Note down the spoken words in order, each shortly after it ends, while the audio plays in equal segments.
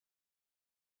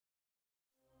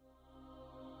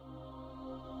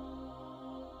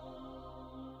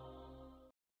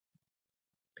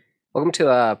Welcome to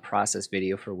a process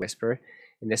video for Whisper.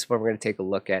 In this one, we're going to take a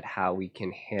look at how we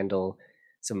can handle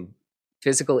some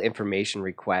physical information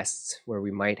requests where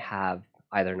we might have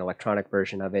either an electronic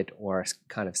version of it or a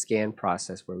kind of scan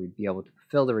process where we'd be able to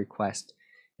fulfill the request.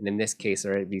 And in this case,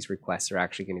 these requests are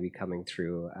actually going to be coming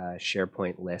through a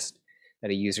SharePoint list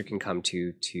that a user can come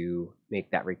to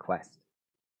make that request.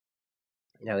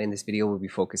 Now, in this video, we'll be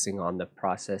focusing on the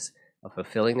process of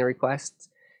fulfilling the requests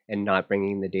and not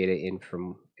bringing the data in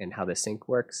from and how the sync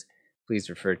works. Please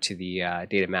refer to the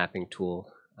data mapping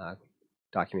tool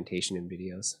documentation and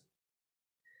videos.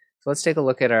 So let's take a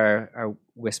look at our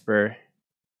Whisper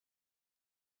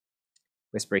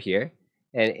here.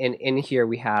 And in here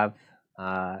we have,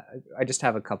 I just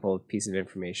have a couple of pieces of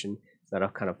information. It's not a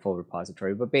kind of full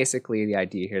repository, but basically the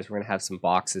idea here is we're going to have some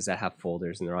boxes that have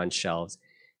folders and they're on shelves.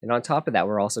 And on top of that,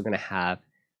 we're also going to have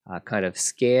a kind of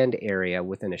scanned area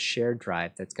within a shared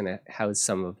drive that's going to house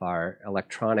some of our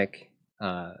electronic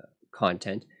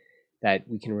content that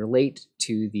we can relate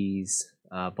to these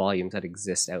volumes that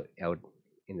exist out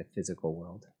in the physical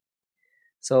world.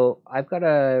 So I've got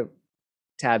a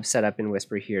tab set up in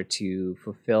Whisper here to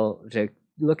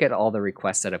look at all the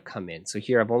requests that have come in. So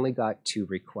here I've only got 2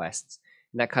 requests,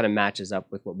 and that kind of matches up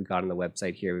with what we got on the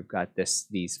website here. We've got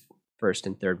these first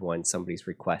and third ones somebody's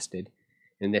requested.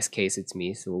 In this case, it's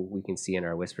me, so we can see in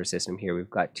our Whisper system here, we've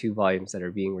got 2 volumes that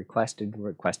are being requested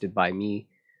by me,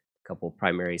 a couple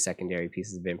primary, secondary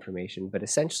pieces of information. But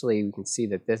essentially, we can see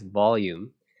that this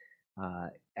volume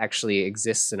actually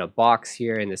exists in a box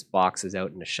here, and this box is out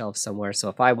in a shelf somewhere. So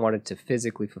if I wanted to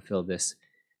physically fulfill this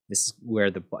is where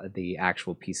the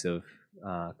actual piece of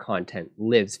content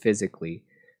lives physically.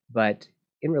 But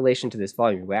in relation to this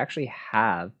volume, we actually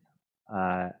have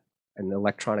an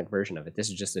electronic version of it. This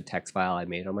is just a text file I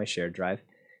made on my shared drive.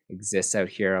 It exists out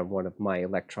here on one of my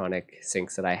electronic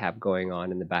syncs that I have going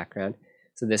on in the background.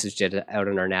 So this is just out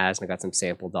on our NAS, and I got some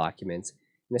sample documents.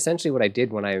 And essentially what I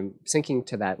did when I'm syncing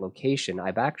to that location,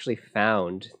 I've actually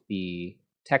found the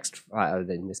text file,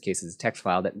 in this case is a text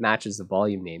file, that matches the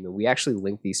volume name, and we actually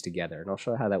link these together. And I'll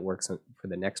show how that works for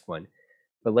the next one.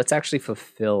 But let's actually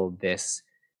fulfill this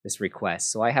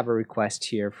request. So I have a request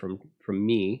here from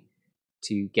me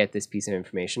to get this piece of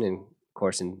information. And of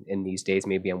course, in these days,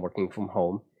 maybe I'm working from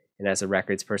home, and as a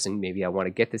records person, maybe I want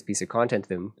to get this piece of content to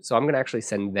them. So I'm going to actually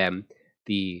send them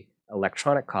the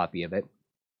electronic copy of it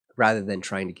rather than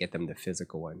trying to get them the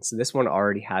physical one. So this one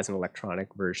already has an electronic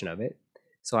version of it.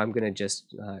 So I'm going to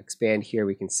just expand here.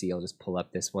 We can see, I'll just pull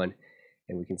up this one,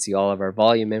 and we can see all of our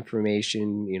volume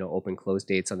information, open close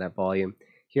dates on that volume.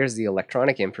 Here's the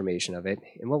electronic information of it.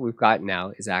 And what we've got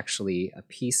now is actually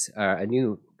a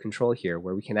new control here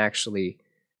where we can actually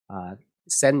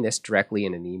send this directly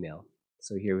in an email.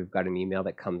 So here we've got an email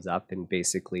that comes up, and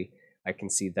basically I can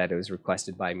see that it was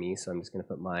requested by me. So I'm just going to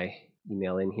put my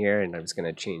email in here, and I'm just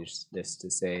going to change this to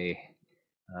say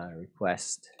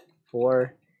request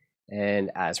for and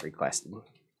as requested.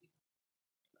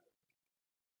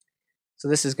 So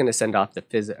this is going to send off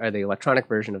the electronic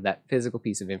version of that physical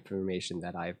piece of information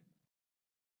that I've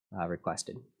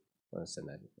requested. I'm going to send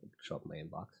that, show up in my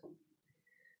inbox.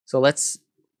 So let's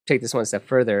take this one step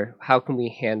further. How can we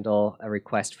handle a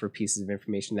request for pieces of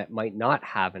information that might not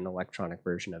have an electronic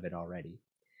version of it already?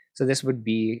 So this would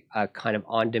be a kind of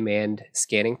on-demand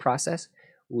scanning process.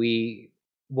 We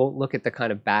won't look at the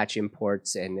kind of batch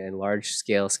imports and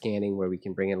large-scale scanning where we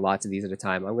can bring in lots of these at a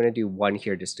time. I'm going to do one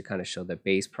here just to kind of show the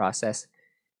base process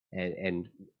and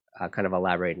kind of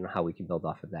elaborate on how we can build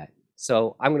off of that.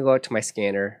 So I'm going to go out to my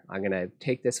scanner. I'm going to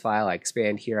take this file. I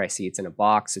expand here. I see it's in a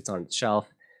box. It's on its shelf.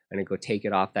 I'm going to go take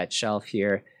it off that shelf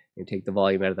here and take the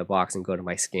volume out of the box and go to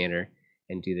my scanner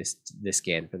and do this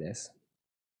scan for this.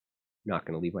 I'm not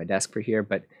going to leave my desk for here,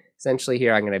 but essentially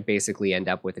here I'm going to basically end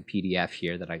up with a PDF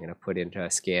here that I'm going to put into a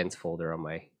scans folder on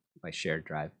my shared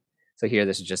drive. So here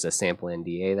this is just a sample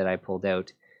NDA that I pulled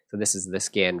out. So this is the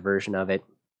scanned version of it.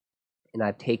 And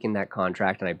I've taken that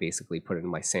contract and I basically put it in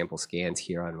my sample scans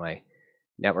here on my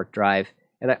network drive.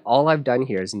 And all I've done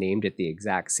here is named it the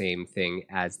exact same thing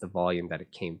as the volume that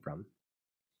it came from.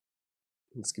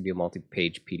 This could be a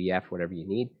multi-page PDF, whatever you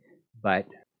need.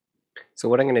 So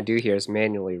what I'm going to do here is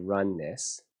manually run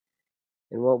this.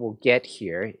 And what we'll get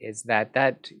here is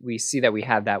that we see that we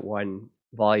have that one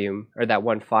volume or that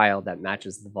one file that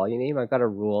matches the volume name. I've got a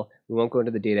rule. We won't go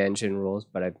into the data engine rules,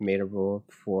 but I've made a rule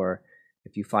for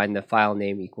if you find the file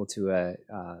name equal to a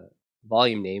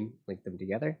volume name, link them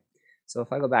together. So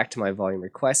if I go back to my volume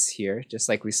requests here, just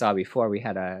like we saw before, we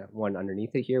had one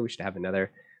underneath it here. We should have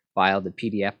another file, the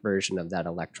PDF version of that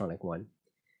electronic one.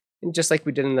 And just like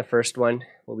we did in the first one,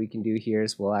 what we can do here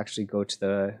is we'll actually go to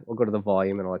the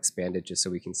volume, and I'll expand it just so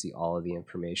we can see all of the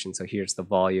information. So here's the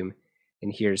volume,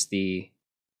 and here's the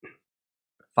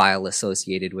file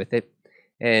associated with it.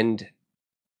 And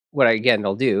what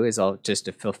I'll do is I'll just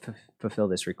to fulfill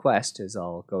this request is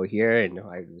I'll go here, and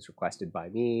it was requested by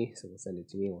me, so we'll send it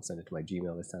to me. We'll send it to my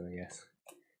Gmail this time, I guess.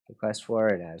 Request for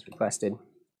and as requested,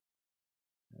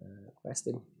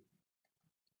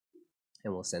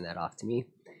 and we'll send that off to me.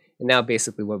 And now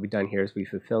basically what we've done here is we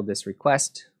fulfilled this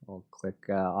request. I'll click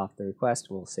off the request,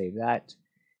 and we'll save that.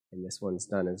 And this one's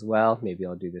done as well. Maybe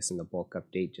I'll do this in the bulk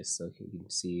update just so you can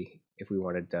see if we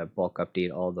wanted to bulk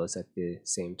update all those at the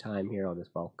same time here. I'll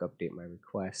just bulk update my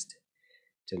request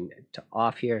to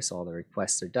off here, so all the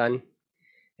requests are done.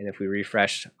 And if we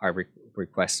refresh, our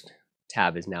request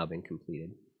tab has now been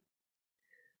completed.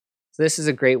 So this is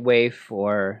a great way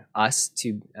for us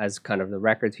to, as kind of the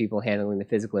records people handling the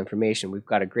physical information, we've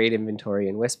got a great inventory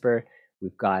in Whisper.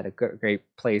 We've got a great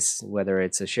place, whether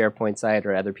it's a SharePoint site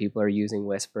or other people are using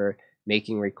Whisper,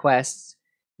 making requests.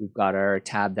 We've got our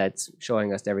tab that's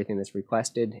showing us everything that's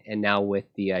requested. And now with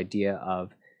the idea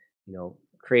of,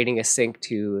 creating a sync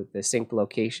to the sync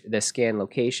location, the scan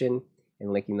location,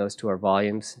 and linking those to our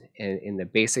volumes. And in the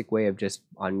basic way of just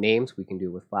on names, we can do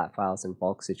it with flat files and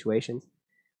bulk situations.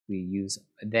 We use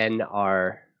then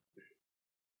our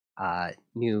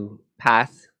new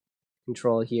path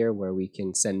control here, where we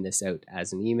can send this out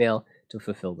as an email to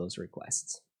fulfill those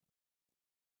requests.